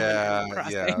your home in Animal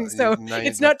Crossing. Yeah. So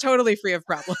it's not totally free of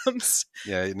problems.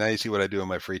 Yeah, now you see what I do in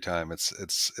my free time.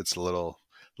 It's a little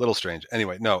strange.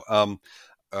 Anyway, no.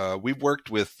 We've worked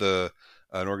with an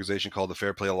organization called the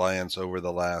Fair Play Alliance over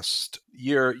the last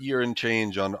year and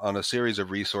change on a series of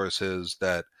resources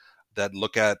that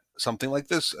look at something like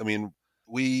this. I mean,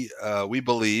 we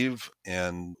believe,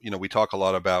 and we talk a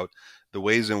lot about the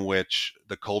ways in which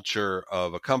the culture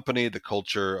of a company, the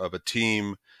culture of a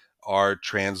team, are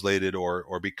translated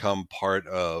or become part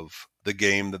of the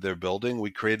game that they're building. We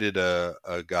created a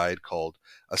guide called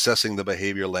Assessing the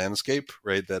Behavior Landscape,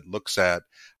 right? That looks at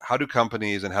how do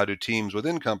companies and how do teams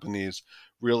within companies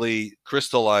really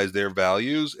crystallize their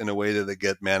values in a way that they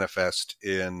get manifest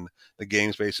in the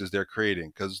game spaces they're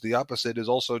creating. Because the opposite is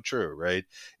also true, right?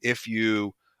 If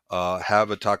you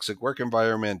have a toxic work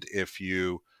environment, if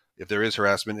there is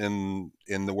harassment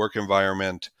in the work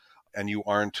environment, and you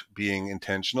aren't being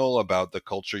intentional about the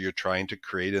culture you're trying to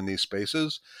create in these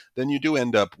spaces, then you do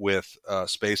end up with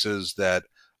spaces that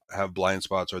have blind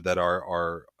spots or that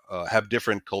are have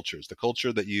different cultures. The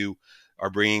culture that you are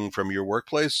bringing from your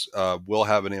workplace will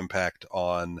have an impact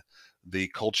on the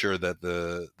culture that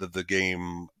the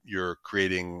game you're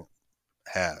creating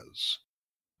has.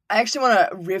 I actually want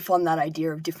to riff on that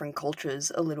idea of different cultures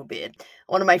a little bit.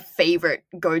 One of my favorite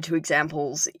go-to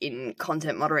examples in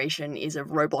content moderation is of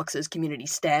Roblox's community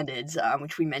standards,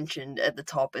 which we mentioned at the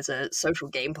top as a social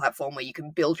game platform where you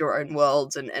can build your own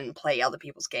worlds and play other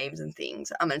people's games and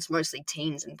things. And it's mostly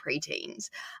teens and preteens.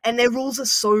 And their rules are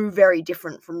so very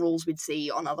different from rules we'd see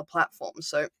on other platforms.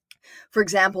 So, for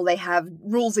example, they have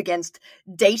rules against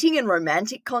dating and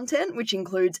romantic content, which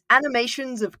includes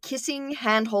animations of kissing,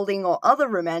 hand-holding, or other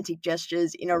romantic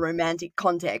gestures in a romantic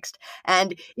context,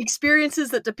 and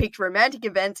experiences that depict romantic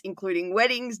events, including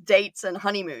weddings, dates, and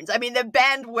honeymoons. I mean, they've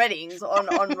banned weddings on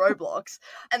Roblox.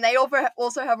 And they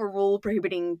also have a rule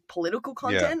prohibiting political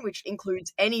content, which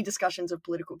includes any discussions of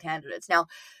political candidates. Now,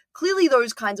 clearly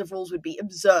those kinds of rules would be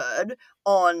absurd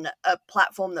on a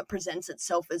platform that presents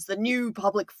itself as the new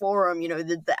public forum,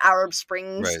 the Arab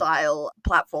Spring style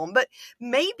platform. But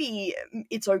maybe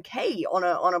it's okay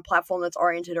on a platform that's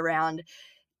oriented around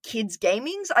kids'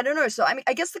 gamings. I don't know. So, I mean,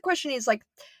 I guess the question is, like,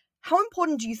 how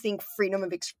important do you think freedom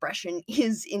of expression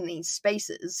is in these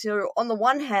spaces? So on the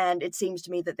one hand, it seems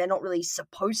to me that they're not really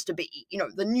supposed to be,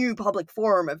 the new public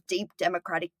forum of deep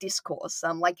democratic discourse.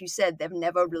 Like you said, they've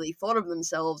never really thought of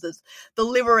themselves as the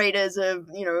liberators of,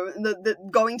 the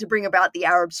going to bring about the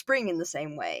Arab Spring in the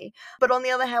same way. But on the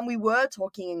other hand, we were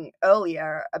talking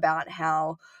earlier about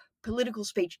how political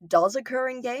speech does occur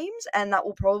in games, and that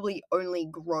will probably only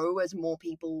grow as more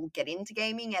people get into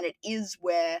gaming, and it is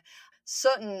where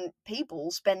certain people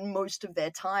spend most of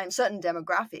their time, certain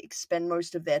demographics spend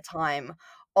most of their time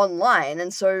online.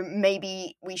 And so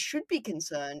maybe we should be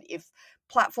concerned if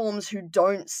platforms who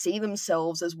don't see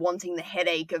themselves as wanting the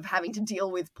headache of having to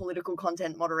deal with political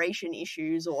content moderation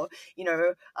issues or,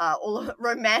 all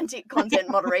romantic content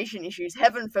moderation issues,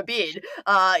 heaven forbid,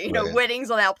 weddings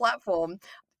on our platform,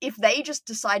 if they just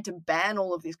decide to ban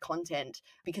all of this content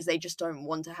because they just don't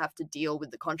want to have to deal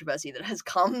with the controversy that has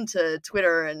come to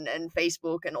Twitter and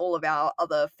Facebook and all of our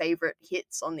other favorite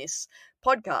hits on this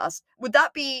podcast, would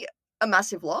that be a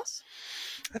massive loss?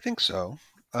 I think so.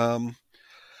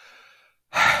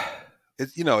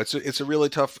 It's a really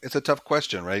tough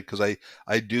question, right? Because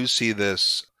I do see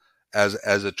this as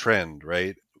a trend,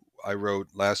 right?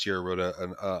 Last year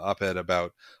an op-ed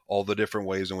about all the different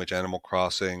ways in which Animal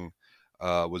Crossing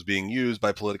was being used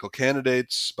by political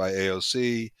candidates, by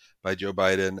AOC, by Joe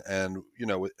Biden, and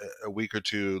a week or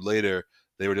two later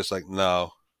they were just like,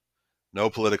 no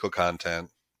political content,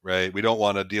 right? We don't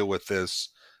want to deal with this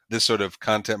sort of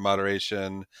content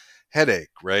moderation headache,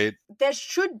 right? There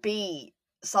should be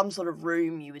some sort of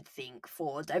room, you would think,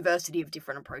 for diversity of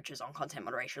different approaches on content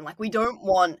moderation. Like, we don't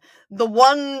want the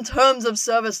one terms of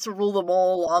service to rule them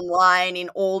all online in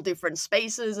all different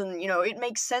spaces. And, it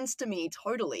makes sense to me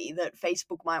totally that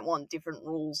Facebook might want different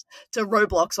rules to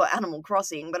Roblox or Animal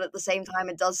Crossing. But at the same time,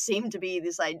 it does seem to be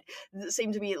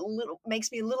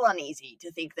makes me a little uneasy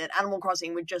to think that Animal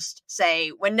Crossing would just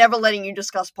say, we're never letting you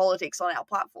discuss politics on our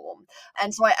platform.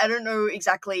 And so I don't know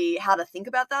exactly how to think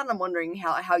about that. And I'm wondering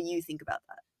how you think about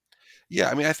that. Yeah,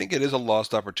 I mean, I think it is a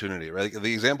lost opportunity, right?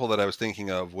 The example that I was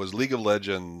thinking of was League of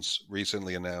Legends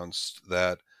recently announced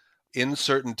that in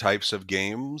certain types of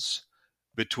games,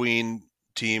 between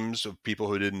teams of people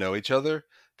who didn't know each other,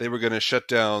 they were going to shut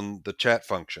down the chat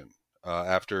function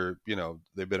after,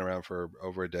 they've been around for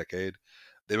over a decade.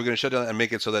 They were going to shut down and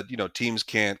make it so that, teams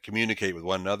can't communicate with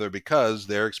one another because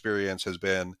their experience has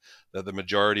been that the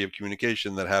majority of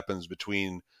communication that happens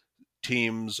between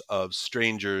teams of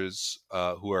strangers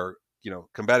who are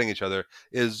combating each other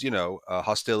is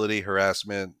hostility,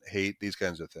 harassment, hate, these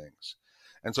kinds of things.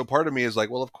 And so part of me is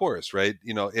like, well, of course, right?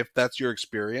 If that's your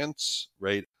experience,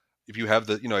 right? If you have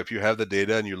the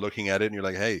data and you're looking at it and you're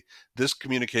like, hey, this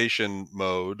communication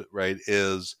mode, right,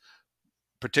 is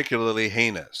particularly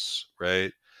heinous,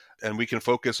 right? And we can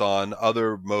focus on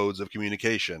other modes of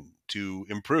communication to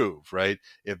improve, right?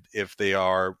 If they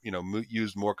are,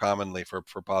 used more commonly for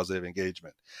positive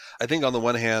engagement. I think on the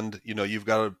one hand, you've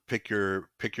got to pick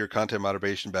your content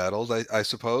moderation battles, I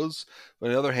suppose. But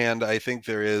on the other hand, I think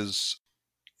there is,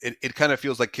 it kind of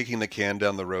feels like kicking the can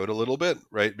down the road a little bit,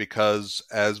 right? Because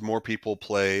as more people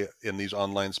play in these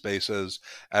online spaces,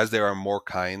 as there are more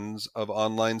kinds of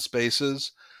online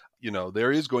spaces,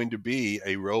 there is going to be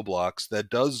a Roblox that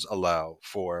does allow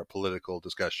for political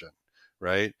discussion,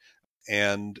 right?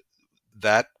 And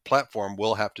that platform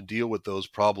will have to deal with those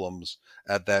problems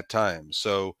at that time.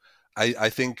 So I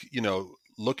think,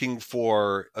 looking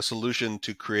for a solution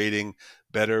to creating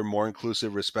better, more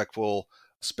inclusive, respectful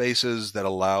spaces that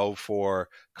allow for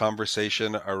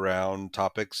conversation around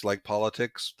topics like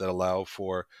politics, that allow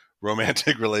for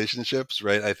romantic relationships,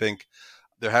 right? I think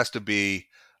there has to be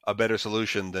a better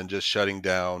solution than just shutting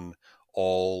down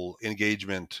all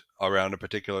engagement around a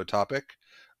particular topic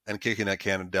and kicking that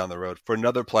can down the road for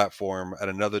another platform at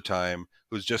another time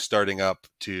who's just starting up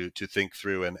to think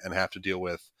through and have to deal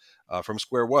with from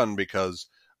square one, because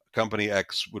company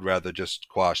X would rather just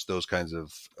quash those kinds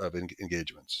of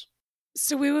engagements.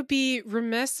 So we would be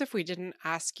remiss if we didn't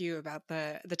ask you about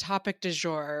the topic du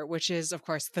jour, which is, of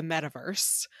course, the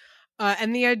metaverse.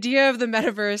 And the idea of the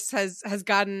metaverse has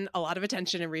gotten a lot of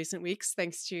attention in recent weeks,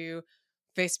 thanks to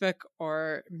Facebook,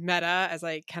 or Meta, as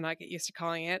I cannot get used to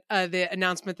calling it, the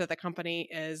announcement that the company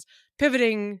is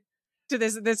pivoting to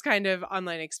this kind of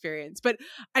online experience. But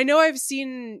I know I've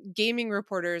seen gaming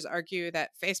reporters argue that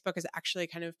Facebook is actually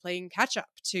kind of playing catch up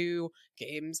to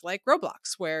games like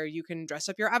Roblox, where you can dress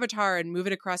up your avatar and move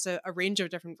it across a range of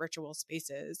different virtual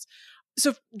spaces.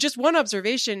 So just one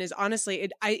observation is, honestly,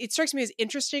 it strikes me as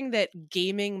interesting that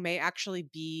gaming may actually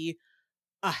be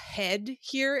ahead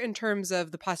here in terms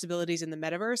of the possibilities in the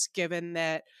metaverse, given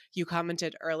that you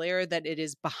commented earlier that it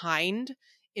is behind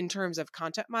in terms of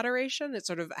content moderation. It's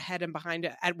sort of ahead and behind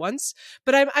at once.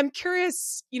 But I'm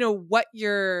curious, what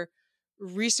your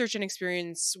research and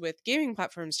experience with gaming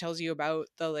platforms tells you about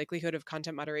the likelihood of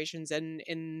content moderations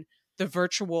in the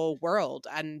virtual world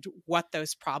and what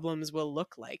those problems will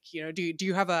look like. Do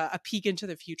you have a peek into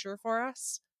the future for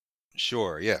us?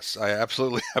 Sure. Yes, I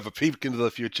absolutely have a peek into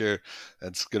the future.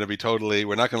 It's going to be totally,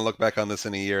 we're not going to look back on this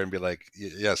in a year and be like,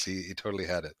 yes, he totally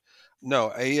had it.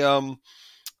 No,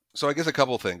 so I guess a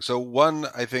couple things. So one,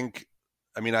 I think,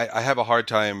 I have a hard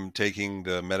time taking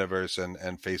the metaverse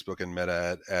and Facebook and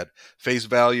Meta at face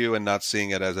value and not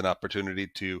seeing it as an opportunity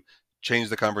to change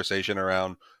the conversation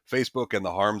around Facebook and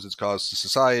the harms it's caused to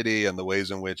society and the ways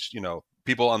in which,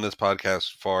 people on this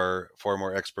podcast far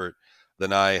more expert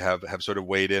than I have sort of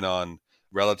weighed in on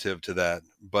relative to that.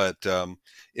 But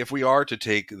if we are to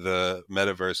take the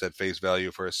metaverse at face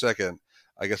value for a second,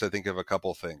 I guess I think of a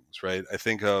couple things, right? I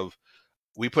think of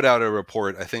we put out a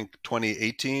report, I think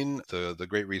 2018, the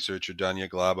great researcher Daniel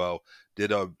Kelley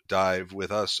did a dive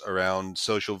with us around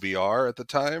social VR at the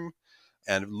time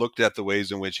and looked at the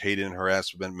ways in which hate and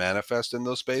harassment manifest in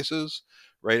those spaces,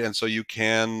 right? And so you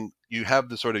have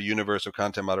the sort of universe of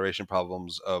content moderation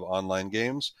problems of online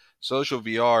games. Social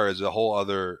VR is a whole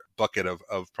other bucket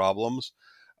of problems.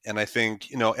 And I think,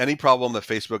 any problem that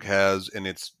Facebook has in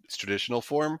its traditional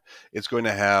form, it's going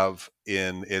to have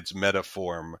in its meta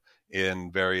form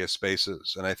in various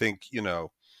spaces. And I think,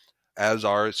 as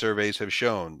our surveys have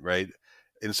shown, right,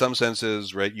 in some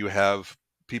senses, right, you have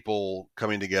people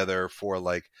coming together for,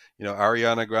 like,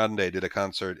 Ariana Grande did a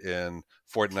concert in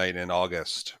Fortnite in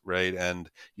August, right? And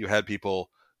you had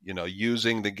people,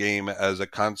 using the game as a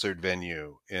concert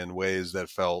venue in ways that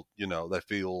felt, that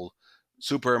feel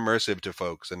super immersive to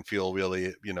folks and feel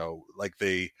really, like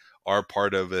they are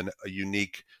part of a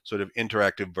unique sort of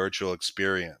interactive virtual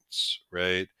experience,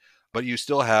 right? But you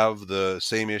still have the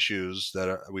same issues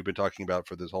that we've been talking about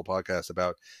for this whole podcast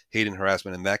about hate and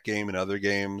harassment in that game and other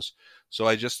games. So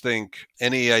I just think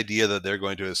any idea that they're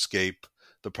going to escape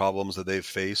the problems that they've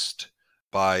faced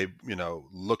by,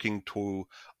 looking to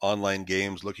online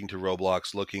games, looking to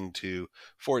Roblox, looking to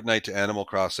Fortnite, to Animal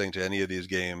Crossing, to any of these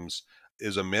games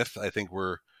is a myth. I think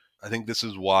this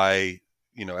is why,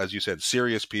 as you said,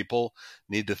 serious people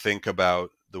need to think about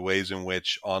the ways in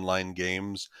which online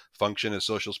games function as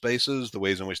social spaces, the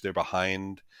ways in which they're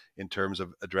behind in terms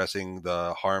of addressing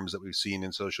the harms that we've seen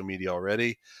in social media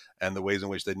already, and the ways in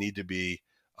which they need to be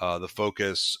the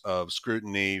focus of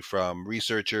scrutiny from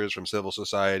researchers, from civil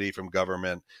society, from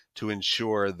government, to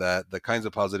ensure that the kinds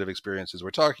of positive experiences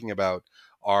we're talking about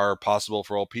are possible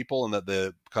for all people, and that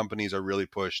the companies are really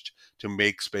pushed to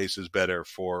make spaces better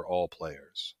for all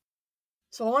players.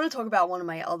 So I want to talk about one of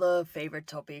my other favorite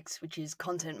topics, which is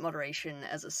content moderation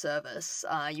as a service.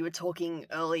 You were talking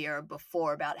earlier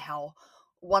before about how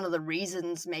one of the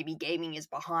reasons maybe gaming is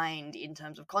behind in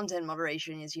terms of content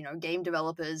moderation is, game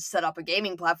developers set up a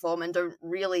gaming platform and don't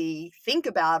really think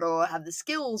about or have the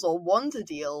skills or want to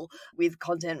deal with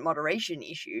content moderation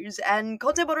issues. And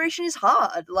content moderation is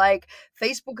hard. Like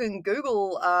Facebook and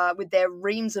Google, with their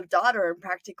reams of data and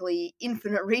practically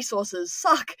infinite resources,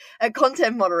 suck at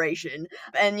content moderation.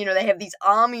 And, they have these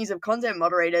armies of content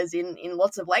moderators in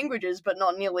lots of languages, but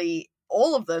not nearly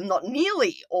all of them, not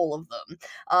nearly all of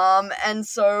them. And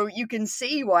so you can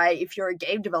see why, if you're a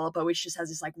game developer which just has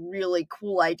this like really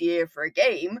cool idea for a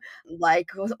game, like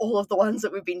all of the ones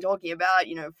that we've been talking about,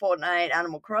 Fortnite,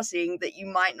 Animal Crossing, that you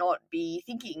might not be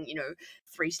thinking,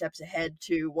 3 steps ahead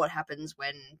to what happens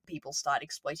when people start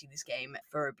exploiting this game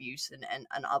for abuse and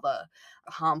other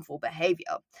harmful behavior.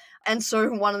 And so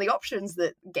one of the options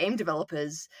that game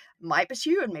developers might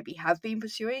pursue and maybe have been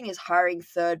pursuing is hiring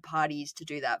third parties to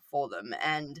do that for them.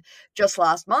 And just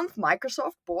last month,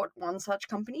 Microsoft bought one such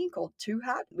company called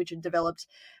 2hat, which had developed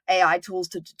AI tools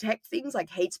to detect things like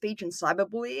hate speech and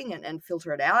cyberbullying and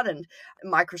filter it out. And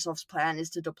Microsoft's plan is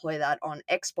to deploy that on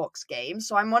Xbox games.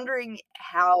 So I'm wondering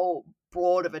how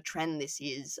broad of a trend this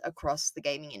is across the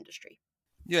gaming industry.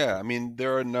 Yeah, I mean,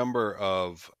 there are a number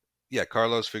of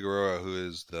Carlos Figueroa, who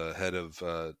is the head of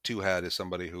 2hat, is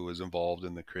somebody who was involved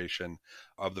in the creation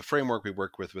of the framework we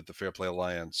work with the Fair Play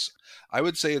Alliance. I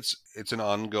would say it's an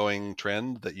ongoing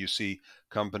trend that you see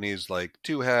companies like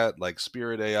 2hat, like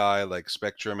Spirit AI, like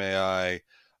Spectrum AI,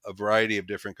 a variety of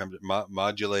different companies,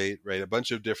 Modulate, right? A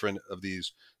bunch of different of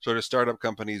these sort of startup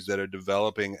companies that are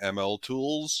developing ML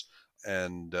tools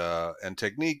and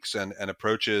techniques and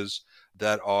approaches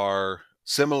that are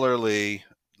similarly,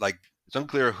 like, it's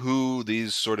unclear who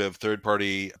these sort of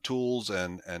third-party tools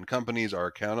and companies are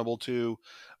accountable to.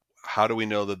 How do we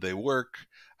know that they work?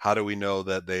 How do we know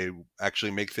that they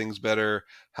actually make things better?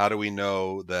 How do we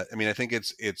know that? I mean, I think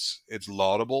it's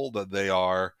laudable that they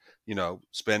are,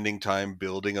 spending time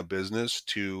building a business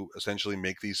to essentially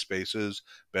make these spaces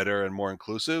better and more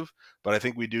inclusive. But I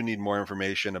think we do need more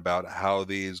information about how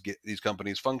these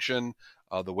companies function,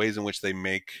 the ways in which they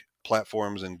make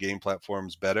platforms and game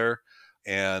platforms better,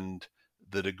 and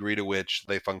the degree to which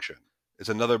they function. It's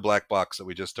another black box that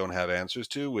we just don't have answers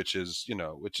to, which is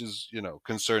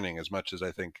concerning, as much as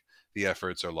I think the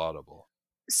efforts are laudable.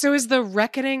 So is the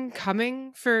reckoning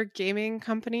coming for gaming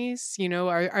companies?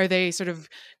 Are they sort of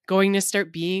going to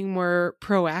start being more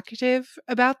proactive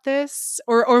about this?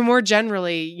 Or more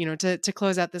generally, to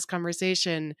close out this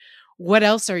conversation, what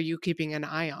else are you keeping an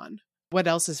eye on? What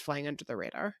else is flying under the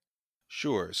radar?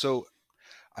 Sure. So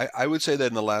I would say that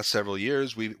in the last several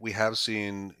years, we have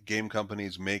seen game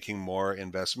companies making more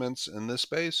investments in this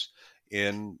space,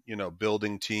 in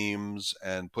building teams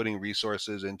and putting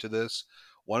resources into this.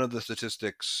 One of the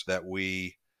statistics that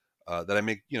we that I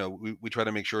make, we try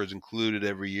to make sure is included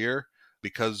every year,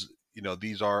 because,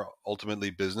 these are ultimately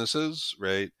businesses,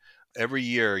 right? Every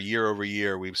year over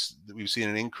year, we've seen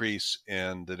an increase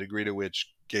in the degree to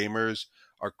which gamers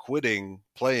are quitting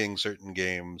playing certain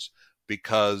games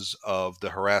because of the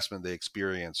harassment they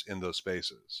experience in those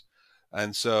spaces.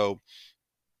 And so,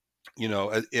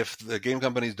 if the game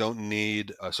companies don't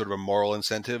need a sort of a moral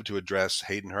incentive to address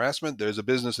hate and harassment, there's a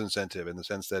business incentive, in the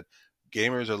sense that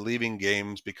gamers are leaving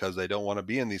games because they don't want to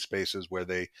be in these spaces where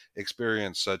they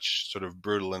experience such sort of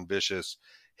brutal and vicious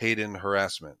hate and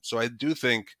harassment. So I do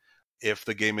think, if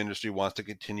the game industry wants to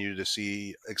continue to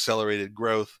see accelerated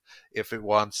growth, if it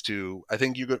wants to, I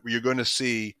think you're going to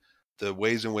see the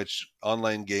ways in which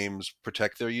online games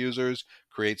protect their users,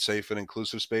 create safe and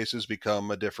inclusive spaces,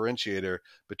 become a differentiator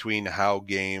between how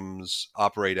games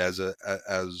operate as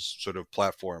sort of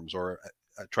platforms, or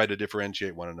try to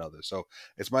differentiate one another. So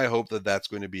it's my hope that that's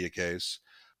going to be a case.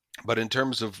 But in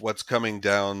terms of what's coming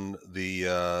down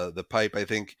the pipe, I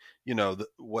think,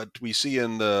 what we see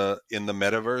in the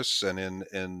metaverse, and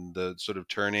in the sort of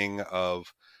turning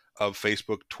of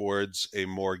Facebook towards a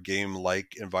more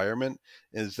game-like environment,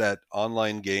 is that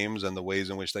online games and the ways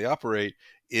in which they operate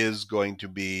is going to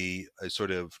be a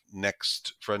sort of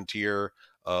next frontier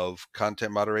of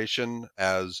content moderation.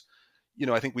 As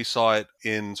I think we saw it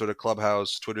in sort of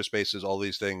Clubhouse, Twitter Spaces, all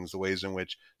these things, the ways in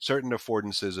which certain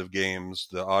affordances of games,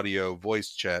 the audio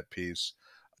voice chat piece,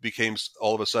 became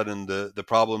all of a sudden the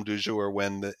problem du jour,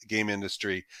 when the game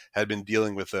industry had been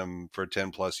dealing with them for 10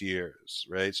 plus years,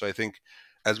 right? So I think,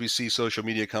 as we see social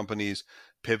media companies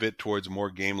pivot towards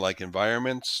more game-like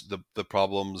environments, the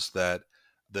problems that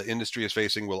the industry is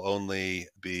facing will only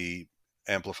be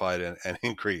amplified and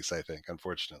increase, I think,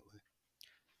 unfortunately.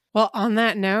 Well, on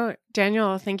that note,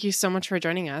 Daniel, thank you so much for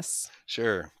joining us.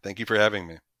 Sure. Thank you for having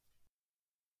me.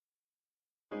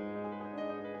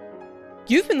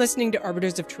 You've been listening to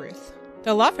Arbiters of Truth,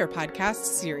 the Lawfare podcast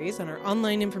series on our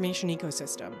online information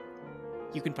ecosystem.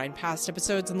 You can find past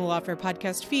episodes in the Lawfare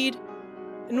podcast feed,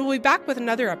 and we'll be back with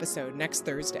another episode next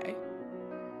Thursday.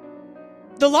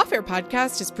 The Lawfare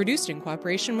podcast is produced in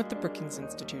cooperation with the Brookings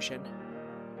Institution.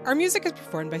 Our music is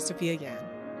performed by Sophia Yan.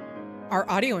 Our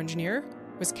audio engineer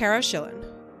was Kara Schillen.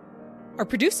 Our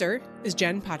producer is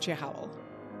Jen Pacha-Howell.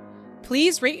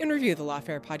 Please rate and review the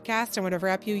Lawfare podcast on whatever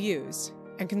app you use,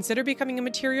 and consider becoming a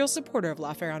material supporter of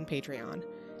Lawfare on Patreon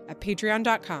at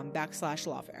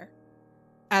patreon.com/Lawfare.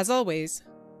 As always,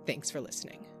 thanks for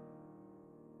listening.